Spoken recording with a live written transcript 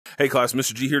Hey class,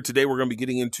 Mr. G here. Today we're going to be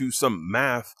getting into some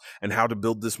math and how to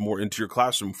build this more into your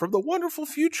classroom for the wonderful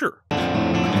future. All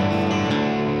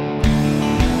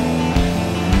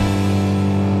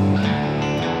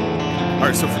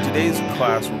right, so for today's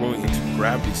class, we're going into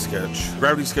Gravity Sketch.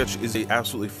 Gravity Sketch is an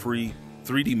absolutely free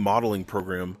 3D modeling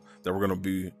program that we're going to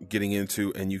be getting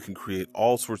into, and you can create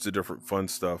all sorts of different fun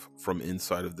stuff from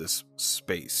inside of this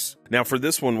space. Now for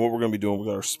this one, what we're going to be doing, we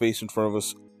got our space in front of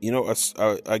us. You know,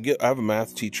 I have a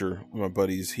math teacher, my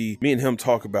buddies. Me and him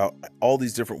talk about all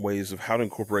these different ways of how to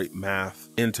incorporate math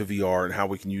into VR and how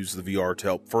we can use the VR to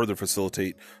help further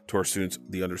facilitate to our students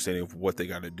the understanding of what they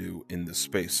got to do in this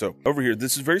space. So over here,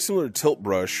 this is very similar to Tilt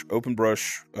Brush, Open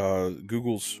Brush,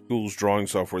 Google's drawing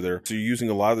software there. So you're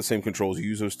using a lot of the same controls. You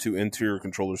use those two interior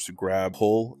controllers to grab,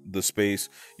 pull the space.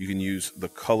 You can use the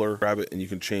color, grab it, and you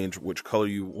can change which color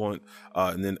you want.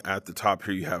 And then at the top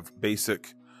here, you have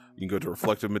basic. You can go to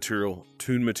reflective material,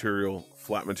 tune material,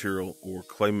 flat material, or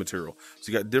clay material.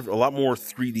 So you got a lot more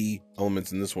 3D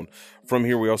elements in this one. From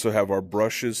here, we also have our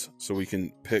brushes, so we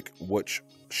can pick which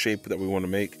shape that we want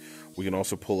to make. We can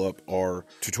also pull up our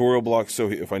tutorial blocks. So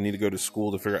if I need to go to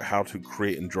school to figure out how to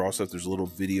create and draw stuff, there's little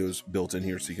videos built in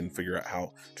here so you can figure out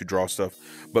how to draw stuff.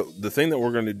 But the thing that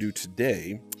we're going to do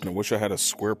today, and I wish I had a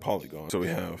square polygon. So we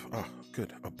have,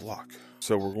 a block.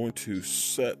 So we're going to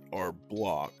set our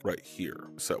block right here.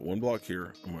 Set one block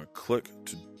here. I'm going to click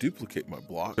to duplicate my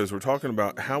block because we're talking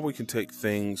about how we can take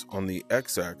things on the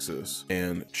x-axis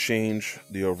and change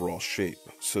the overall shape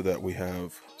so that we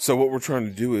have. So what we're trying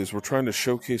to do is we're trying to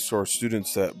showcase to our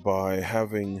students that by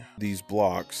having these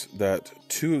blocks, that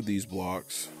two of these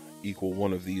blocks equal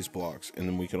one of these blocks, and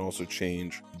then we can also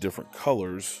change different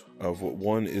colors of what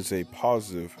one is a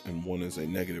positive and one is a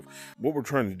negative. What we're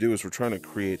trying to do is we're trying to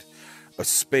create a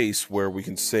space where we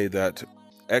can say that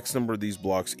X number of these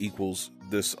blocks equals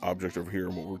this object over here.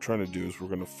 And what we're trying to do is we're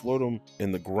going to float them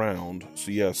in the ground.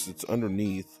 So yes, it's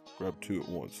underneath. Grab two at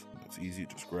once. That's easy.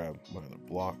 Just grab my other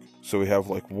block. So we have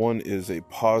like one is a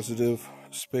positive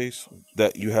space,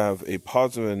 that you have a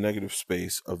positive and negative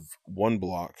space of one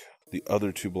block, the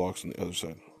other two blocks on the other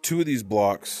side. Two of these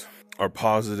blocks are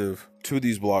positive, two of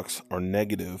these blocks are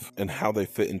negative, and how they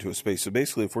fit into a space. So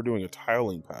basically, if we're doing a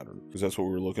tiling pattern, because that's what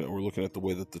we're looking at the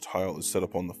way that the tile is set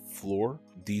up on the floor,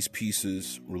 these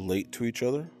pieces relate to each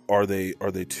other. Are they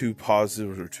two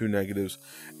positives or two negatives?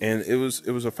 And it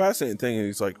was a fascinating thing. And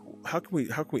he's like, how can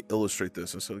we illustrate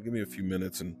this? And so give me a few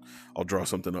minutes and I'll draw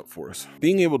something up for us.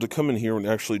 Being able to come in here and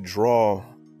actually draw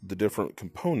the different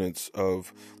components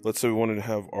of, let's say we wanted to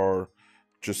have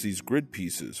just these grid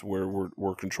pieces where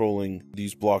we're controlling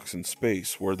these blocks in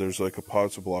space, where there's like a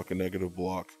positive block, a negative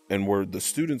block, and where the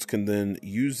students can then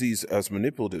use these as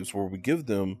manipulatives, where we give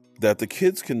them that the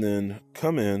kids can then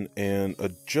come in and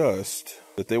adjust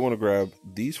that they want to grab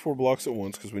these four blocks at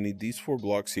once because we need these four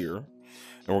blocks here,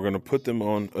 and we're going to put them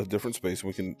on a different space, and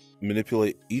we can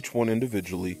manipulate each one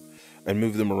individually and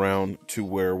move them around to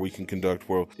where we can conduct,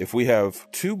 well, if we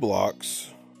have two blocks,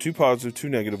 two positive, two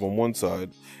negative on one side,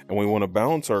 and we want to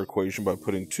balance our equation by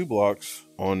putting two blocks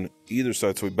on either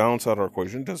side. So we balance out our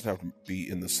equation. It doesn't have to be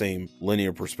in the same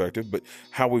linear perspective, but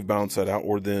how we balance that out,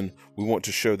 or then we want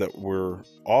to show that we're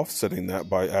offsetting that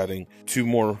by adding two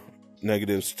more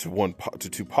negatives to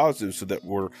two positives so that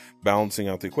we're balancing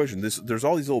out the equation. There's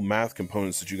all these little math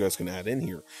components that you guys can add in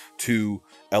here to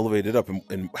elevate it up.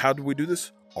 And how do we do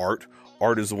this? Art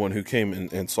is the one who came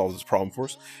and solved this problem for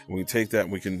us. And we can take that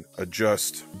and we can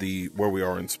adjust where we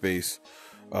are in space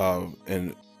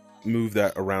and move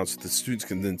that around so the students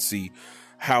can then see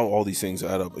how all these things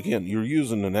add up. Again, you're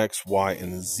using an X, Y,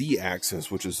 and a Z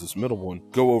axis, which is this middle one.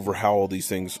 Go over how all these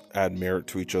things add merit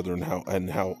to each other and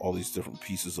how all these different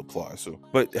pieces apply. So,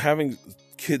 but having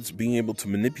kids being able to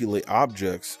manipulate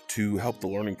objects to help the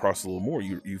learning process a little more,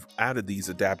 you've added these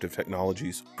adaptive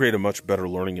technologies, create a much better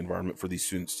learning environment for these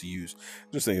students to use.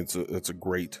 I just think it's a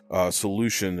great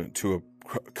solution to a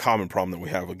common problem that we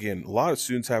have. Again, a lot of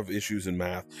students have issues in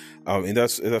math, and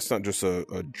that's not just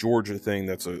a Georgia thing,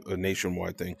 that's a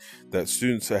nationwide thing, that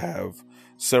students have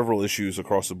several issues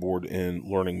across the board in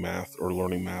learning math or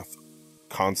learning math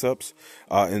concepts,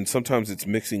 and sometimes it's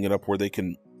mixing it up where they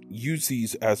can use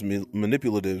these as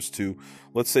manipulatives to,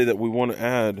 let's say that we want to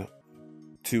add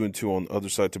 2 and 2 on the other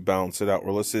side to balance it out,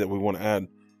 or let's say that we want to add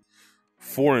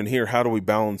 4 in here. How do we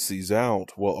balance these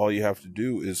out? Well, all you have to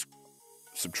do is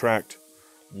subtract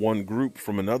one group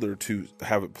from another to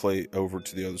have it play over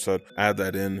to the other side, add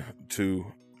that in to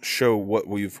show what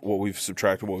we've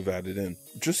subtracted, what we've added in.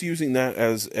 Just using that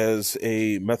as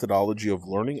a methodology of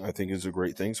learning, I think, is a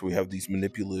great thing. So we have these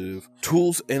manipulative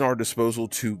tools in our disposal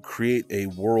to create a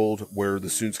world where the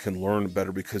students can learn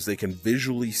better because they can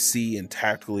visually see and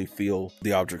tactically feel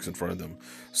the objects in front of them.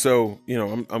 So, you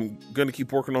know, I'm going to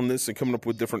keep working on this and coming up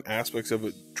with different aspects of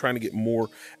it, trying to get more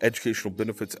educational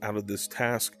benefits out of this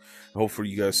task. Hopefully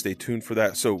you guys stay tuned for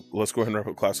that. So let's go ahead and wrap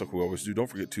up class like we always do. Don't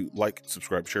forget to like,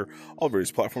 subscribe, share all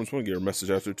various platforms. We want to get our message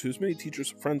out there to as many teachers,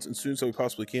 friends, and students that we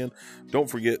possibly can. Don't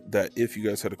forget that if you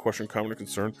guys had a question, comment, or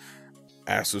concern,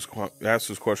 ask those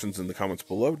questions in the comments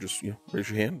below. Just, you know, raise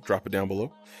your hand, drop it down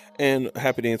below, and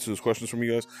happy to answer those questions from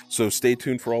you guys. So stay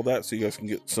tuned for all that, so you guys can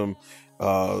get some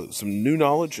new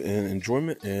knowledge and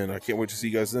enjoyment. And I can't wait to see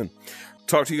you guys then.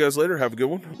 Talk to you guys later. Have a good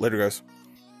one. Later, guys.